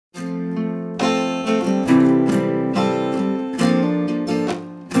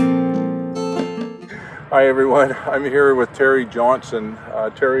Hi everyone, I'm here with Terry Johnson.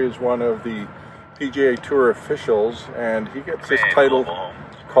 Terry is one of the PGA Tour officials and he gets this title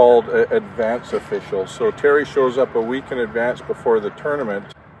called Advance Official. So Terry shows up a week in advance before the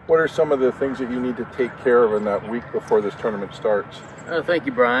tournament. What are some of the things that you need to take care of in that week before this tournament starts? Thank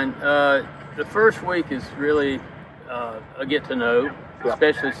you, Brian. The first week is really a get to know,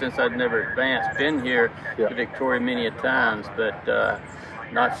 especially since I've never been here to Victoria many a times, but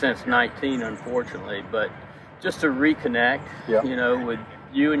not since 19, unfortunately. But just to reconnect, you know, with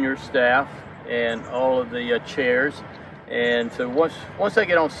you and your staff and all of the chairs. And so once I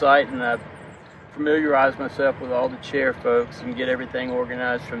get on site and I familiarize myself with all the chair folks and get everything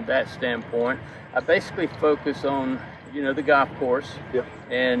organized from that standpoint, I basically focus on, you know, the golf course.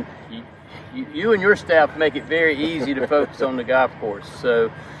 And you and your staff make it very easy to focus on the golf course. So,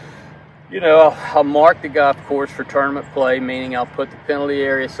 you know, I'll mark the golf course for tournament play, meaning I'll put the penalty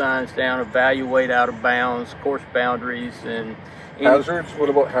area signs down, evaluate out of bounds, course boundaries, and hazards. What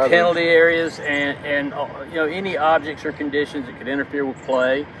about hazards? Penalty areas and you know, any objects or conditions that could interfere with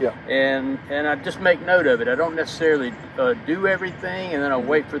play. And I just make note of it. I don't necessarily do everything, and then I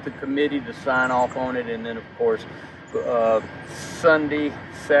wait for the committee to sign off on it, and then of course Saturday,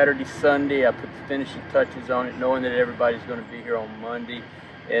 Sunday, I put the finishing touches on it, knowing that everybody's going to be here on Monday.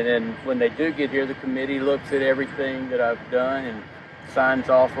 And then when they do get here, the committee looks at everything that I've done and signs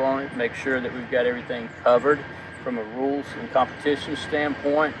off on it, make sure that we've got everything covered from a rules and competition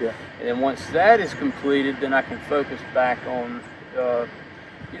standpoint. And then once that is completed, then I can focus back on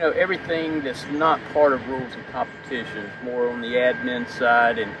you know, everything that's not part of rules and competition, more on the admin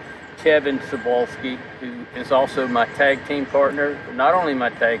side. And Kevin Cebulski, who is also my tag team partner, not only my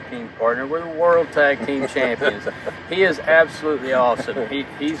tag team partner, we're the world tag team champions. He is absolutely awesome.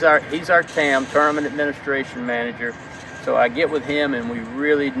 He's our TAM, Tournament Administration Manager. So I get with him and we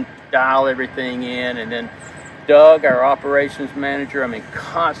really dial everything in. And then Doug, our operations manager, I'm in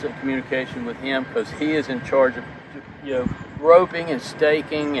constant communication with him because he is in charge of, you know, roping and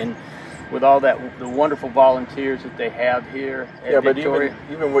staking and with all the wonderful volunteers that they have here at Victoria.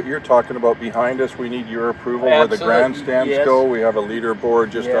 But even what you're talking about behind us, we need your approval where the grandstands go. We have a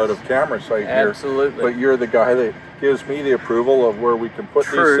leaderboard just out of camera sight here. But you're the guy that gives me the approval of where we can put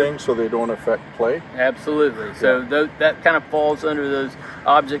these things so they don't affect play. Absolutely. So that kind of falls under those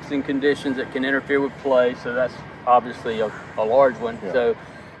objects and conditions that can interfere with play. So that's obviously a large one. So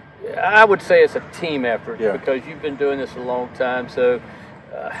I would say it's a team effort because you've been doing this a long time. So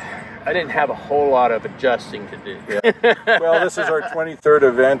I didn't have a whole lot of adjusting to do. Well, this is our 23rd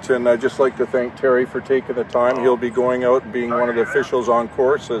event, and I'd just like to thank Terry for taking the time. He'll be going out and being one of the officials on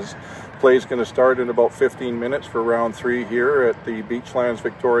course as play is going to start in about 15 minutes for round 3 here at the Beachlands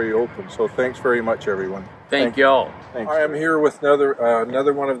Victoria Open. So thanks very much, everyone. Thank you all. I am here with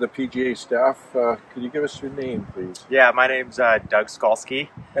another one of the PGA staff. Could you give us your name, please? Yeah, my name's Doug Skalski.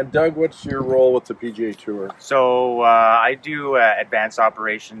 And Doug, what's your role with the PGA Tour? So I do advanced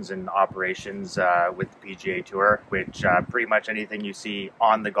operations and operations with the PGA Tour, which pretty much anything you see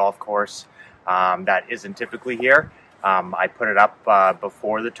on the golf course that isn't typically here. I put it up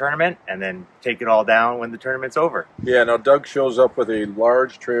before the tournament and then take it all down when the tournament's over. Yeah, now Doug shows up with a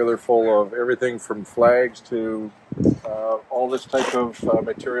large trailer full of everything from flags to all this type of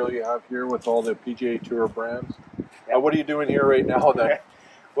material you have here with all the PGA Tour brands. What are you doing here right now then?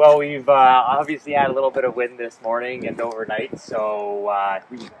 Well, we've obviously had a little bit of wind this morning and overnight, so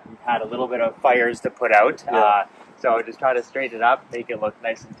we've had a little bit of fires to put out. So just try to straighten it up, make it look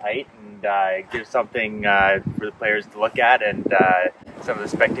nice and tight, and give something for the players to look at and some of the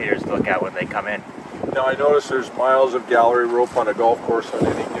spectators to look at when they come in. Now I notice there's miles of gallery rope on a golf course on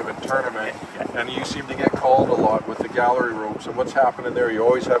any given tournament, and you seem to get called a lot with the gallery ropes. And what's happening there? You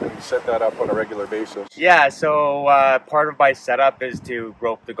always having to set that up on a regular basis. Yeah, so part of my setup is to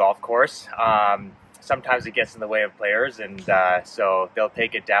rope the golf course. Sometimes it gets in the way of players, and so they'll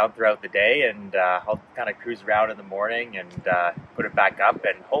take it down throughout the day, and I'll kind of cruise around in the morning and put it back up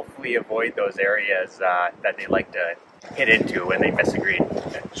and hopefully avoid those areas that they like to hit into when they miss a green.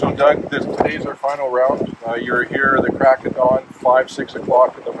 So Doug, today's our final round. You're here the crack of dawn, 5, 6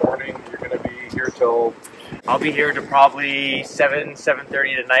 o'clock in the morning. You're going to be here till... I'll be here to probably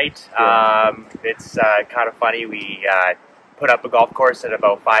 7:30 tonight. It's kind of funny. We put up a golf course in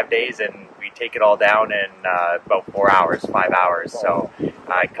about 5 days, and we take it all down in about 4 hours, 5 hours. So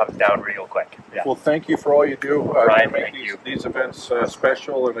it comes down real quick. Well, thank you for all you do. Brian, make these events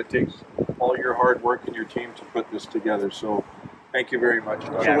special, and it takes all your hard work and your team to put this together. So thank you very much.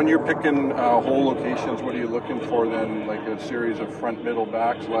 So when you're picking hole locations, what are you looking for then? Like a series of front, middle,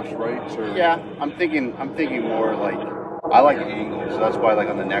 backs, left, rights, or? Yeah, I'm thinking more like I like angles, so that's why like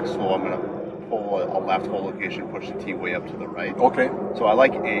on the next hole I'm gonna pull a left hole location, push the tee way up to the right. Okay. So I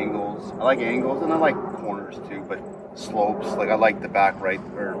like angles. I like angles, and I like corners too. But slopes, like I like the back right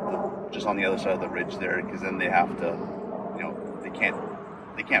or just on the other side of the ridge there, because then they have to, you know, they can't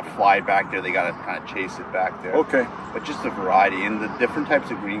fly back there. They got to kind of chase it back there. Okay. But just a variety and the different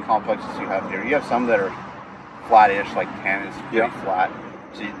types of green complexes you have here. You have some that are flat-ish, like 10 is pretty flat.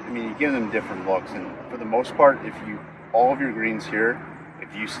 So you give them different looks, and for the most part, all of your greens here,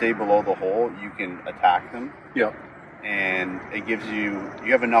 if you stay below the hole, you can attack them. Yeah. And it gives you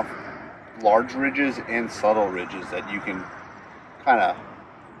have enough large ridges and subtle ridges that you can kind of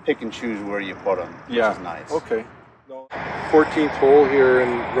pick and choose where you put them, which is nice. Okay. 14th hole here,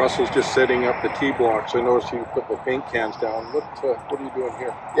 and Russell's just setting up the tee blocks. I noticed you put the paint cans down. What are you doing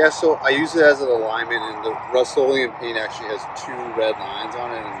here? Yeah, so I use it as an alignment, and the Rust-Oleum paint actually has 2 red lines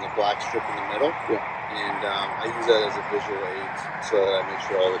on it and the black strip in the middle. Yeah. And I use that as a visual aid so that I make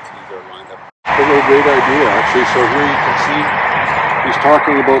sure all the tees are lined up. That's a great idea, actually. So here you can see he's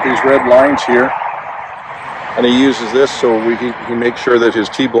talking about these red lines here. And he uses this so he makes sure that his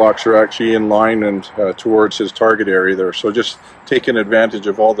tee blocks are actually in line and towards his target area there. So just taking advantage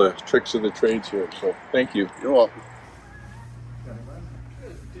of all the tricks of the trades here. So thank you. You're welcome.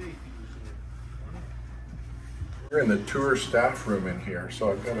 We're in the tour staff room in here. So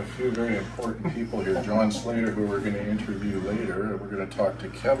I've got a few very important people here. John Slater, who we're going to interview later. We're going to talk to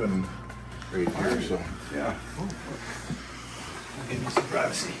Kevin right here. So yeah. Give me some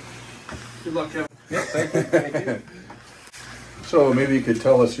privacy. Good luck, Kevin. Yeah, thank you. So maybe you could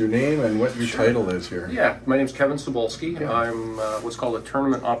tell us your name and what your title is here. Yeah, my name's Kevin Sobolski. Yeah. I'm what's called a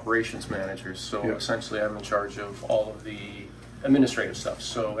tournament operations manager. So essentially I'm in charge of all of the administrative stuff.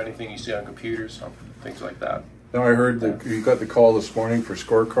 So anything you see on computers, things like that. Now I heard that you got the call this morning for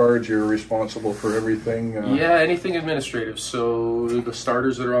scorecards. You're responsible for everything. Yeah, anything administrative. So the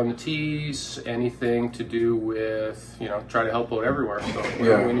starters that are on the tees, anything to do with, try to help out everywhere. So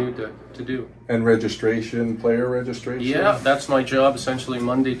whatever we need to do. And registration, player registration? Yeah, that's my job, essentially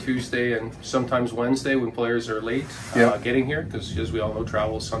Monday, Tuesday, and sometimes Wednesday when players are late getting here, because as we all know,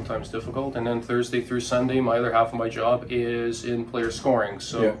 travel is sometimes difficult. And then Thursday through Sunday, my other half of my job is in player scoring.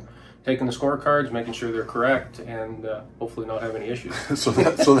 So taking the scorecards, making sure they're correct, and hopefully not have any issues. so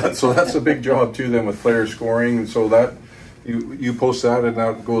that's a big job too then with player scoring. And so that you post that and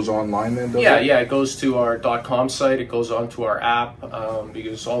that goes online then, does it? Yeah, it goes to our .com site, it goes onto our app,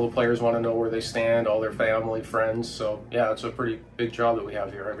 because all the players want to know where they stand, all their family, friends. So yeah, it's a pretty big job that we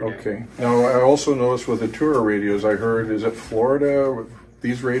have here every day. Okay. Now I also noticed with the tour radios, I heard, is it Florida?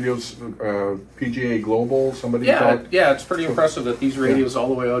 These radios, PGA Global, somebody talked? Yeah, it's pretty impressive that these radios all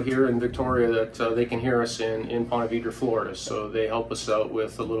the way out here in Victoria, that they can hear us in Ponte Vedra, Florida. So they help us out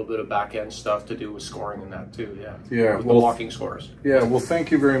with a little bit of back-end stuff to do with scoring and that too, with the walking scores. Yeah, well,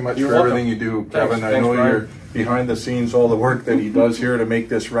 thank you very much for everything you do, Kevin. Thanks, I know Brian. you're behind the scenes, all the work that he does here to make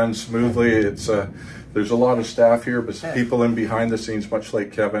this run smoothly. It's there's a lot of staff here, but people in behind the scenes, much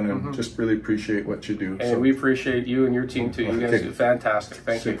like Kevin, and just really appreciate what you do. And we appreciate you and your team too. You guys do fantastic.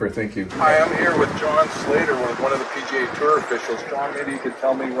 Thank you. Super, thank you. Hi, I'm here with John Slater, one of the PGA Tour officials. John, maybe you could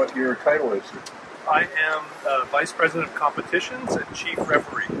tell me what your title is. I am Vice President of Competitions and Chief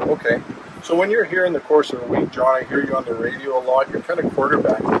Referee. Okay. So when you're here in the course of a week, John, I hear you on the radio a lot. You're kind of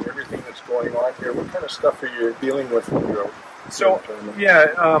quarterbacking everything that's going on here. What kind of stuff are you dealing with when you're out? So,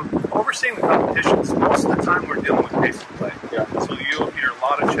 overseeing the competitions, most of the time we're dealing with pace of play. Yeah. So you'll hear a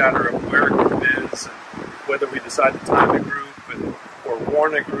lot of chatter of where a group is and whether we decide to time a group or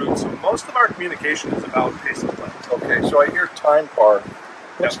warn a group. So most of our communication is about pace of play. Okay, so I hear time par.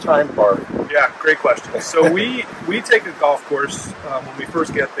 What's time par? Yeah, great question. So we take a golf course when we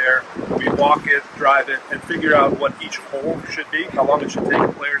first get there. We walk it, drive it, and figure out what each hole should be, how long it should take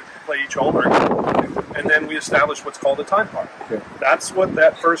a player to play each hole, and then we establish what's called a time par. Okay. That's what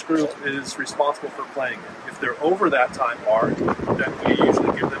that first group is responsible for playing in. If they're over that time par, then we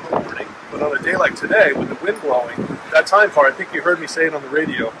usually give them a warning. But on a day like today, with the wind blowing, that time par, I think you heard me say it on the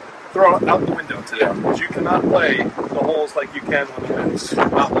radio, throw it out the window today, because you cannot play the holes like you can when the wind's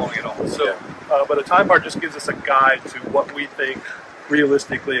not blowing at all. So, but a time par just gives us a guide to what we think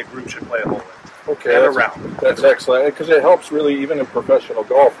realistically a group should play a hole in. Okay, and around. That's excellent, because it helps really even in professional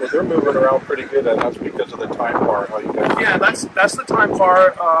golf, where they're moving around pretty good, and that's because of the time par. How you guys? Yeah, that's the time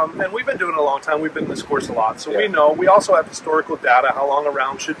par, and we've been doing it a long time. We've been in this course a lot, so we know. We also have historical data, how long a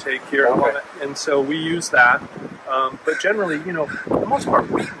round should take here, and so we use that. But generally, for the most part,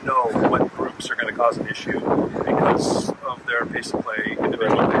 we know what groups are going to cause an issue because of their pace of play,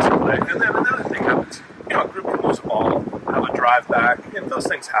 individual pace of play. And then another thing happens, a group can lose a ball, have a drive back, and those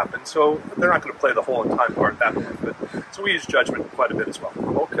things happen. So they're not going to play the whole time part that way. But so we use judgment quite a bit as well.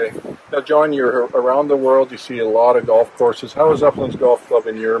 Okay. Now, John, you're around the world. You see a lot of golf courses. How is Uplands Golf Club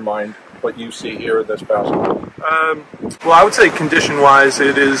in your mind? What you see here this past week? Well, I would say condition-wise,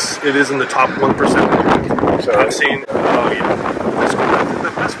 it is in the top 1%. So I've seen.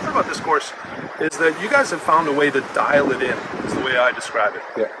 The best part about this course is that you guys have found a way to dial it in, is the way I describe it.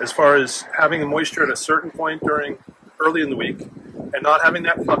 Yeah. As far as having the moisture at a certain point early in the week and not having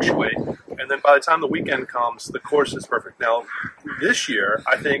that fluctuate. And then by the time the weekend comes, the course is perfect. Now, this year,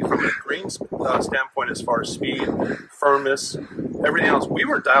 I think from a green standpoint, as far as speed, firmness, everything else, we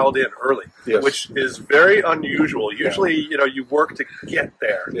were dialed in early, yes. which is very unusual. Usually, you work to get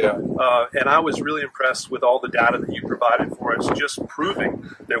there. Yeah. And I was really impressed with all the data that you provided for us, just proving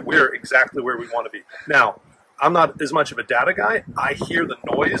that we're exactly where we want to be. Now, I'm not as much of a data guy. I hear the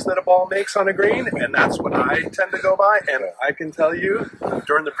noise that a ball makes on a green, and that's what I tend to go by. And I can tell you,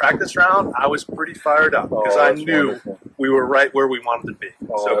 during the practice round, I was pretty fired up because I knew wonderful. We were right where we wanted to be.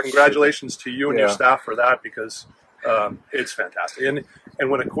 So congratulations to you and your staff for that, because it's fantastic. And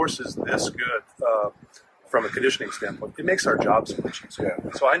when a course is this good, from a conditioning standpoint, it makes our jobs much easier.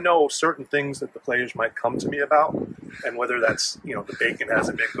 Yeah. So I know certain things that the players might come to me about, and whether that's, the bacon has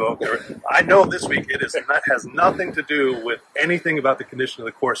a big hook, or I know this week has nothing to do with anything about the condition of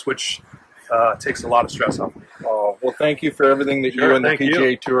the course, which takes a lot of stress off me. Oh, well, thank you for everything that you and the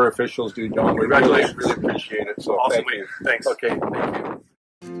PGA Tour officials do, John. We really appreciate it. So awesome thank you. Thanks. Okay, thank you.